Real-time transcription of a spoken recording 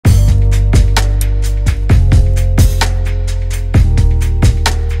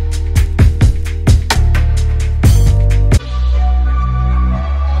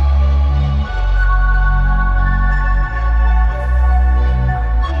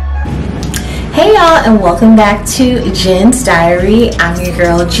and welcome back to Jen's Diary. I'm your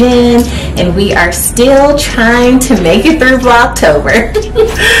girl Jen, and we are still trying to make it through Vlogtober.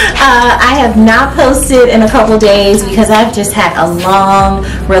 I have not posted in a couple days because I've just had a long,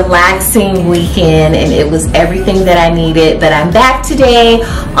 relaxing weekend and it was everything that I needed. But I'm back today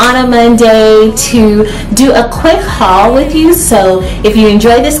on a Monday to do a quick haul with you. So if you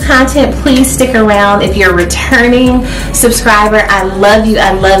enjoy this content, please stick around. If you're a returning subscriber, I love you.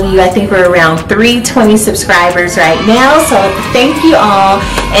 I love you. I think we're around 320 subscribers right now, so thank you all.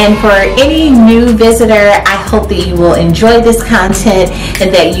 And for any new visitor, I hope that you will enjoy this content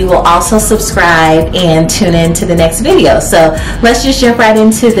and that you will also subscribe and tune in to the next video. So let's just jump right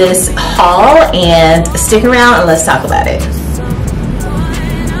into this haul and stick around and let's talk about it.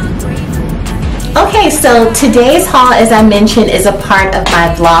 Okay, so today's haul, as I mentioned, is a part of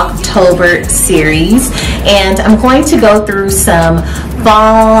my Vlogtober series, and I'm going to go through some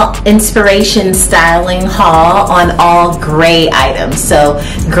fall inspiration styling haul on all gray items. So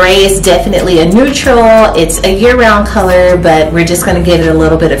gray is definitely a neutral, it's a year-round color, but we're just going to give it a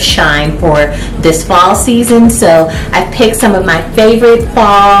little bit of shine for this fall season. So I've picked some of my favorite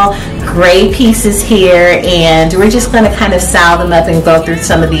fall gray pieces here, and we're just going to kind of style them up and go through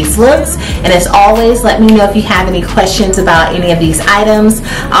some of these looks. And as always, let me know if you have any questions about any of these items.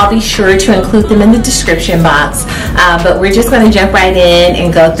 I'll be sure to include them in the description box, but we're just going to jump right in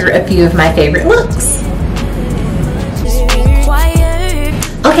and go through a few of my favorite looks.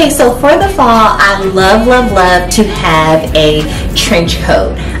 Okay, so for the fall, I love to have a trench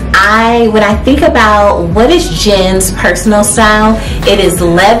coat. When I think about what is Jen's personal style, it is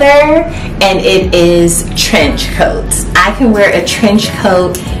leather and it is trench coats. I can wear a trench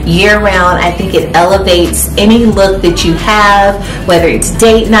coat year-round. I think it elevates any look that you have, whether it's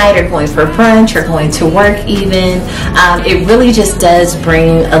date night or going for brunch or going to work even. It really just does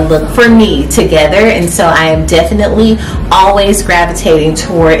bring a look for me together, and so I am definitely always gravitating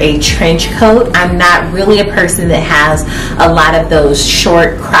toward a trench coat. I'm not really a person that has a lot of those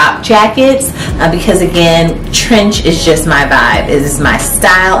short crop jackets because again, trench is just my vibe. It is my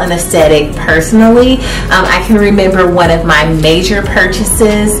style and aesthetic personally. I can remember one of my major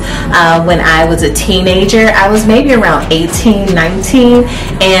purchases when I was a teenager. I was maybe around 18, 19,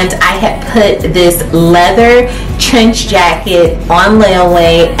 and I had put this leather trench jacket on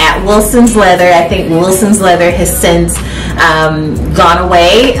layaway at Wilson's Leather. I think Wilson's Leather has since gone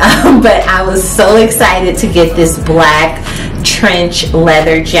away, but I was so excited to get this black trench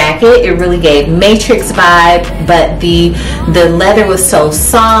leather jacket. It really gave Matrix vibe, but the leather was so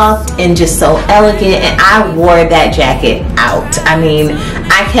soft and just so elegant, and I wore that jacket out. I mean,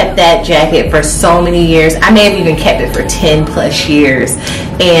 I kept that jacket for so many years. I may have even kept it for 10 plus years,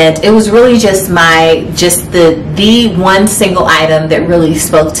 and it was really just the one single item that really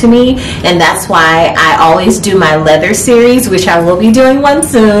spoke to me, and that's why I always do my leather series, which I will be doing one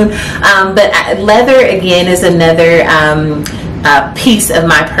soon. But leather again is another piece of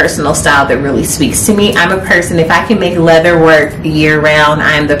my personal style that really speaks to me. I'm a person, if I can make leather work year-round,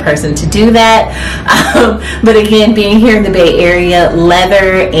 I'm the person to do that. But again, being here in the Bay Area,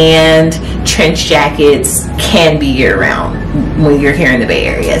 leather and trench jackets can be year-round when you're here in the Bay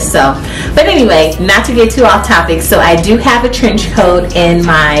Area. So, but anyway, not to get too off topic, so I do have a trench coat in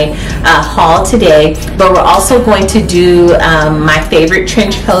my haul today, but we're also going to do my favorite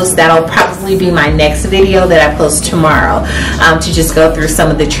trench coats. That'll probably be my next video that I post tomorrow, to just go through some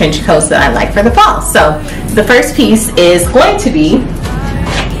of the trench coats that I like for the fall. So the first piece is going to be,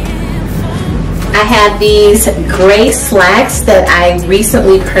 I have these gray slacks that I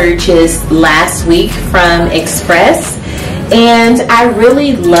recently purchased last week from Express, and I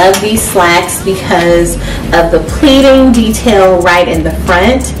really love these slacks because of the pleating detail right in the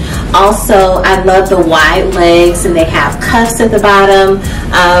front. Also, I love the wide legs, and they have cuffs at the bottom,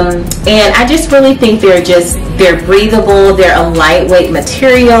 and I just really think they're breathable. They're a lightweight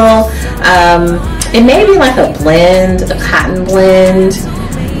material. It may be like a blend, a cotton blend.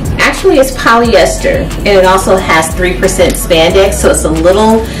 Actually, it's polyester, and it also has 3% spandex, so it's a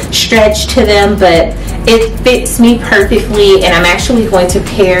little stretch to them, but it fits me perfectly. And I'm actually going to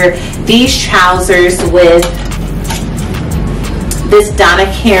pair these trousers with this Donna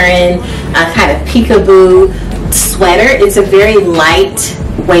Karan kind of peekaboo sweater. It's a very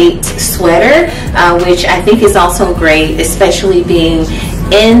lightweight sweater, which I think is also great, especially being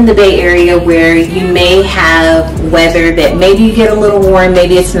in the Bay Area where you may have weather that maybe you get a little warm,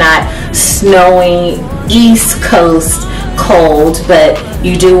 maybe it's not snowing East Coast cold, but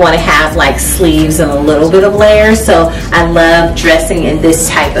you do want to have like sleeves and a little bit of layers. So I love dressing in this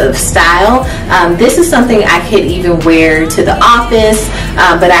type of style. This is something I could even wear to the office,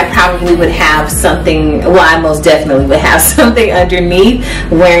 but I probably would have something, well, I most definitely would have something underneath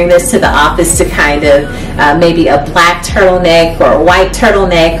wearing this to the office to kind of maybe a black turtleneck or a white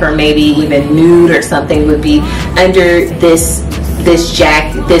turtleneck, or maybe even nude or something would be under this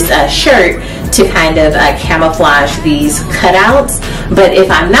shirt to kind of camouflage these cutouts. But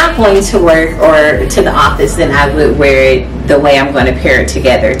if I'm not going to work or to the office, then I would wear it the way I'm going to pair it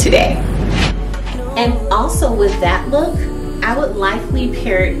together today. And also with that look, I would likely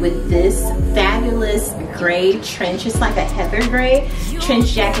pair it with this fabulous gray trench. It's like a heather gray trench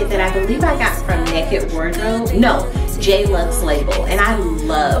jacket that I believe I got from Naked Wardrobe. No, J Lux label. And I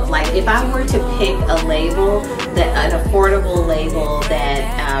love, like, if I were to pick a label, an affordable label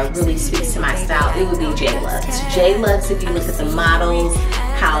that really speaks to my style, it would be J Lux. J Lux, if you look at the models,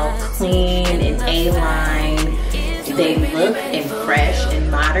 how clean and A-line they look and fresh and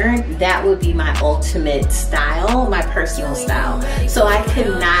modern, that would be my ultimate style, my personal style. So I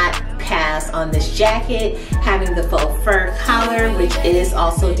could not pass on this jacket, having the faux fur collar, which is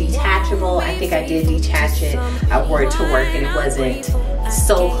also detachable. I think I did detach it. I wore it to work and it wasn't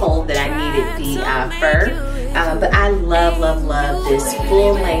so cold that I needed the fur. But I love, love, love this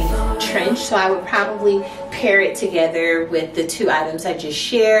full length trench. So I would probably pair it together with the two items I just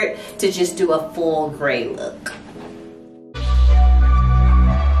shared to just do a full gray look.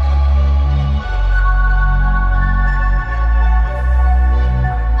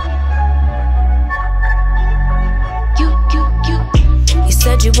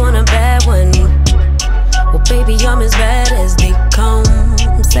 Said you want a bad one. Well, baby, I'm as bad as they come.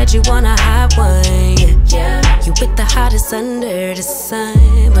 Said you want a hot one. Yeah, you with the hottest under the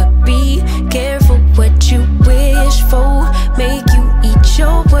sun. But be careful what you wish for. Make you eat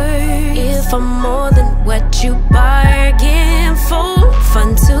your words. If I'm more than what you bargain for.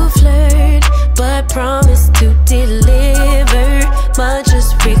 Fun to flirt, but promise to deliver. Much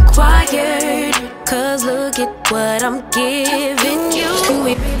is required. Cause look at what I'm giving you.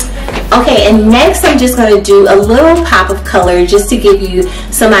 Okay, and next I'm just going to do a little pop of color just to give you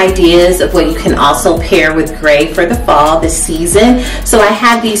some ideas of what you can also pair with gray for the fall, this season. So I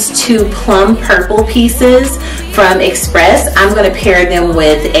have these two plum purple pieces from Express. I'm going to pair them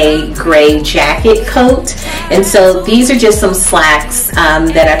with a gray jacket coat. And so these are just some slacks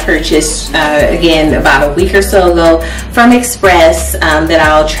that I purchased, again, about a week or so ago from Express, that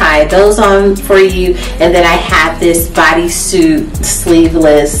I'll try those on for you. And then I have this bodysuit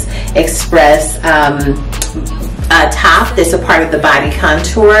sleeveless Express top that's a part of the Body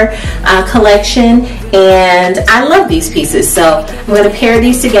Contour collection, and I love these pieces. So I'm going to pair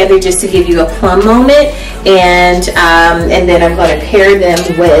these together just to give you a plum moment, and then I'm going to pair them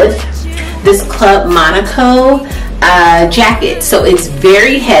with this Club Monaco jacket. So it's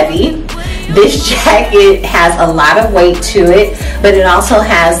very heavy. This jacket has a lot of weight to it, but it also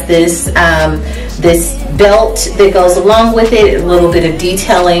has this this belt that goes along with it, a little bit of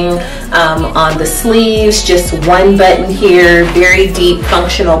detailing on the sleeves, just one button here, very deep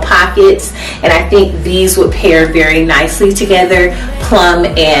functional pockets, and I think these would pair very nicely together, plum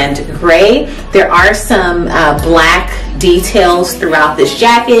and gray. There are some black details throughout this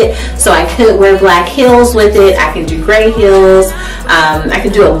jacket, so I could wear black heels with it. I can do gray heels. I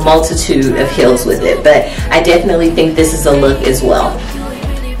can do a multitude of heels with it, but I definitely think this is a look as well.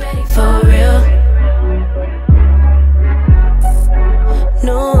 For real.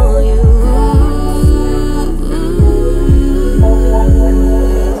 No, you'll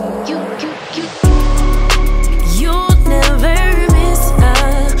never miss a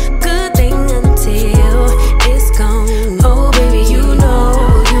good thing until it's gone. Oh baby, you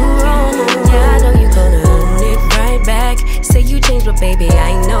know you're wrong. Yeah, I know you're gonna own it right back. Say you changed, but baby,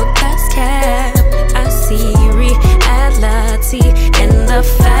 I know that's cap. I see reality, and the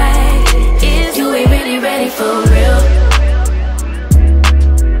fact is you ain't really ready for real.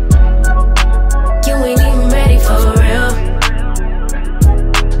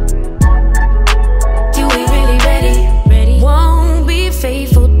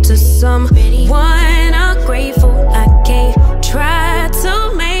 Someone ungrateful, I can't try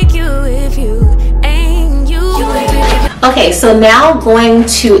to make you if you ain't you. Okay, so now going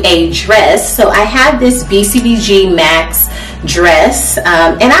to a dress. So I have this BCBG Max dress,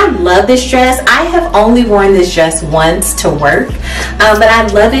 and I love this dress. I have only worn this dress once to work, but I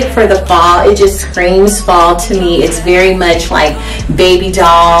love it for the fall. It just screams fall to me. It's very much like baby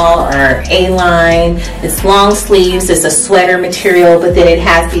doll or A-line. It's long sleeves, it's a sweater material, but then it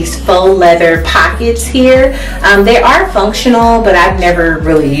has these faux leather pockets here. They are functional, but I've never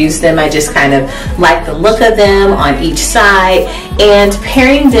really used them. I just kind of like the look of them on each side. And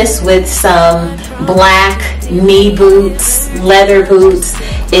pairing this with some black knee boots, leather boots,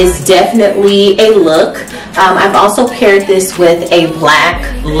 is definitely a look. I've also paired this with a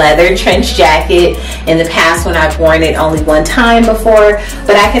black leather trench jacket. In the past, when I've worn it only one time before,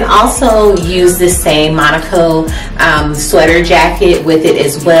 but I can also use this same Monaco sweater jacket with it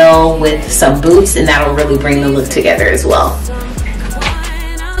as well, with some boots, and that'll really bring the look together as well.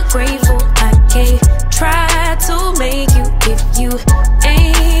 Grateful I can't try to make you if you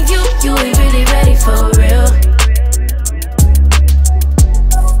ain't really ready for real.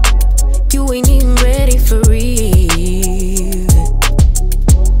 You ain't even ready for real.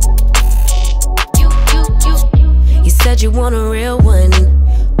 You said you want a real one.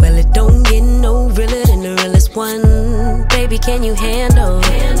 Well, it don't get no realer than the realest one. Baby, can you handle me?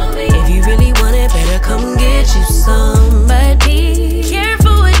 If you really want it, better come get you somebody.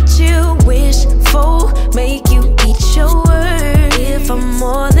 Careful what you wish for, make you eat your word. If I'm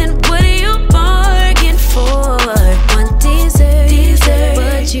more than what you bargained for, one dessert,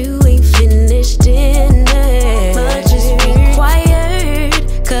 but you ain't finished dinner. Much is required,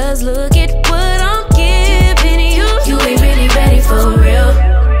 cause look at what I'm giving you. You ain't really ready for real.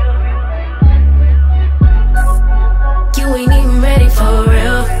 You ain't even ready for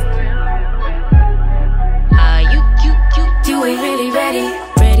real. You ain't really ready.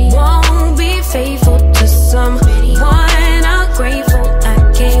 Won't be faithful to someone. I'm grateful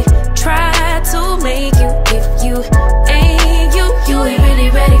I can't try to make you if you ain't really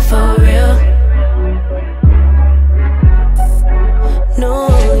ready for real. No.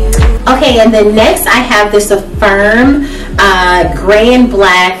 Okay, and then next I have this AFRM gray and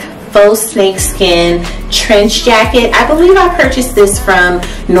black faux snakeskin trench jacket. I believe I purchased this from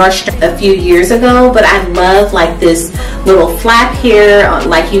Nordstrom a few years ago, but I love like this little flap here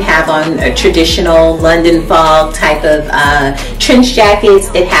like you have on a traditional London fog type of trench jackets.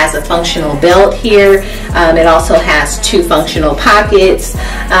 It has a functional belt here. It also has two functional pockets,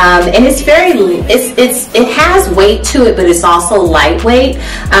 and it's very it has weight to it, but it's also lightweight.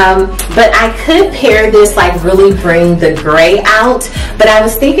 But I could pair this, like really bring the gray out, but I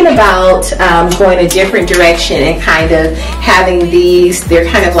was thinking about going a different direction and kind of having these, they're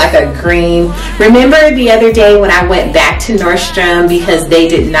kind of like a green. Remember the other day when I went back to Nordstrom because they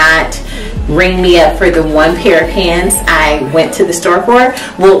did not ring me up for the one pair of pants I went to the store for?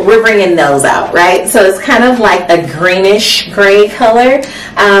 Well, we're bringing those out, right? So it's kind of like a greenish gray color.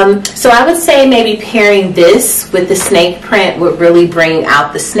 So I would say maybe pairing this with the snake print would really bring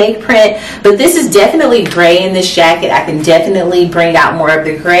out the snake print. But this is definitely gray in this jacket. I can definitely bring out more of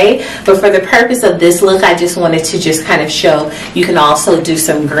the gray. But for the purpose of this look, I just wanted to just kind of show you can also do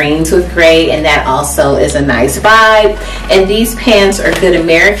some greens with gray, and that also is a nice vibe. And these pants are good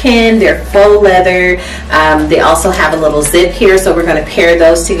American. They're faux leather. They also have a little zip here, so we're going to pair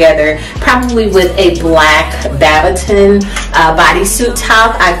those together probably with a black Babaton bodysuit top.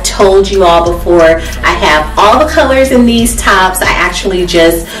 I've told you all before, I have all the colors in these tops. I actually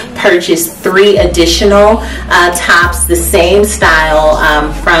just purchased 3 additional tops, the same style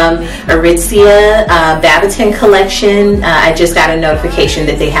from Aritzia Babaton collection. I just got a notification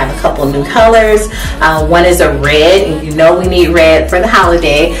that they have a couple new colors. One is a red, and you know we need red for the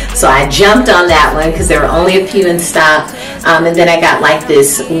holiday, so I jumped on that one because there were only a few in stock. And then I got like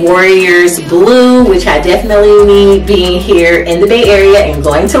this Warriors blue, which I definitely need being here in the Bay Area and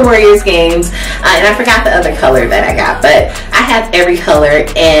going to Warriors games. And I forgot the other color that I got, but I have every color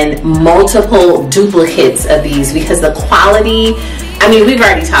and multiple duplicates of these because the quality, I mean, we've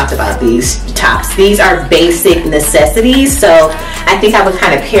already talked about these tops. These are basic necessities, so I think I would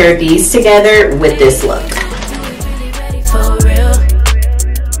kind of pair these together with this look.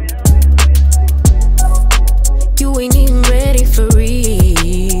 You ain't even ready for real.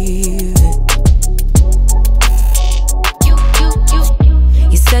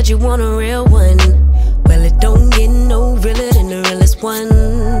 You said you want a real one. Well, it don't get no realer than the realest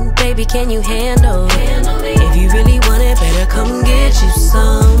one. Baby, can you handle it? If you really want it, better come get you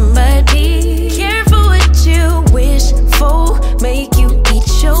somebody. Careful what you wish for, make you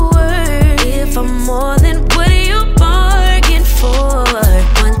eat your word. If I'm more than what you bargained for,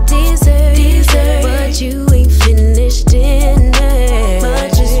 one dessert, but you ain't finished dinner.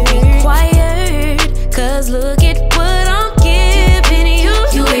 Much is required, cause look at what I'm giving.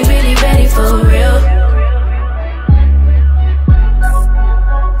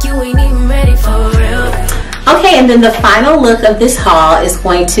 and then the final look of this haul is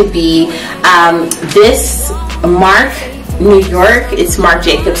going to be this Marc New York. It's Marc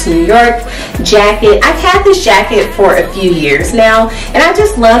Jacobs New York jacket. I've had this jacket for a few years now, and I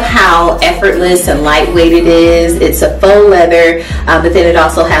just love how effortless and lightweight it is. It's a faux leather, but then it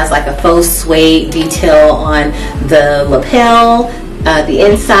also has like a faux suede detail on the lapel, the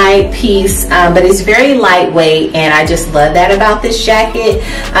inside piece, but it's very lightweight, and I just love that about this jacket.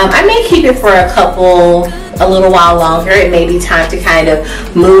 I may keep it for a little while longer. It may be time to kind of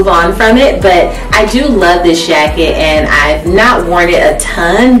move on from it, but I do love this jacket, and I've not worn it a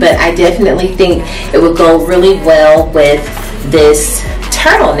ton, but I definitely think it would go really well with this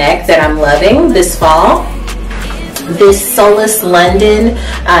turtleneck that I'm loving this fall. This Solace London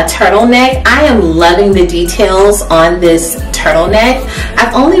turtleneck. I am loving the details on this turtleneck.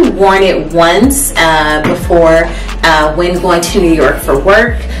 I've only worn it once before when going to New York for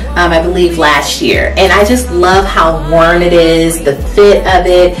work, I believe last year, and I just love how warm it is, the fit of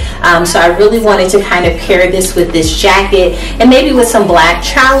it. So I really wanted to kind of pair this with this jacket and maybe with some black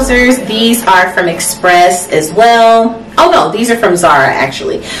trousers. These are from Express as well. Oh no, these are from Zara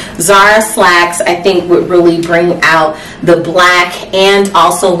actually. Zara slacks I think would really bring out the black, and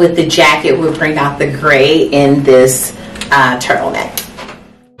also with the jacket would bring out the gray in this turtleneck.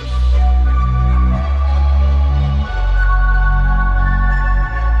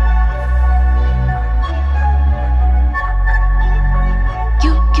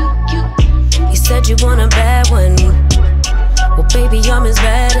 You said you want a bad one. Well, baby, I'm as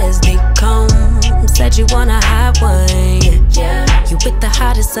bad as they come. Said you want a hot one. Yeah, you with the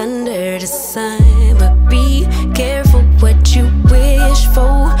hottest under the sun. But be careful what you wish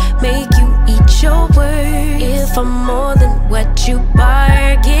for. Make you eat your words. If I'm more than what you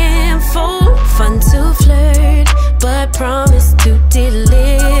bargain for. Fun to flirt, but promise to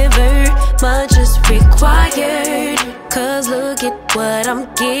deliver. Much is required. Cause look at what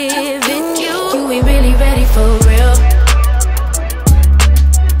I'm giving you. You ain't really ready for real.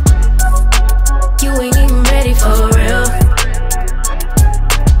 You ain't even ready for real.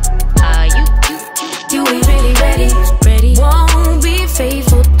 You ain't really ready. Won't be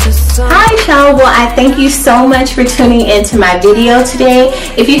faithful to some. Hi y'all, well I thank you so much for tuning into my video today.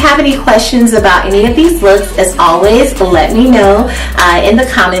 If you have any questions about any of these looks, as always, let me know in the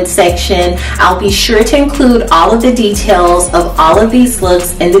comment section. I'll be sure to include all of the details of all of these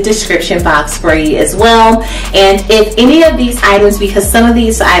looks in the description box for you as well. And if any of these items, because some of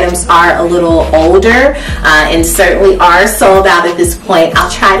these items are a little older and certainly are sold out at this point,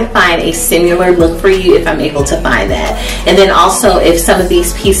 I'll try to find a similar look for you if I'm able to find that. And then also if some of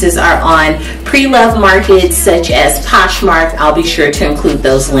these pieces are on pre-loved markets such as Poshmark, I'll be sure to include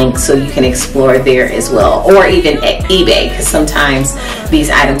those links so you can explore there as well, or even at eBay, because sometimes these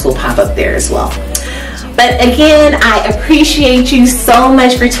items will pop up there as well. But again, I appreciate you so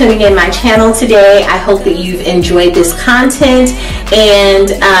much for tuning in my channel today. I hope that you've enjoyed this content,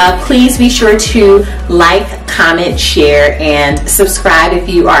 and please be sure to like, comment, share, and subscribe if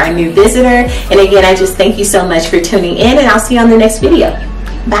you are a new visitor. And again, I just thank you so much for tuning in, and I'll see you on the next video.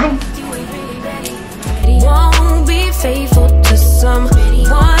 Bye. Won't be faithful to some.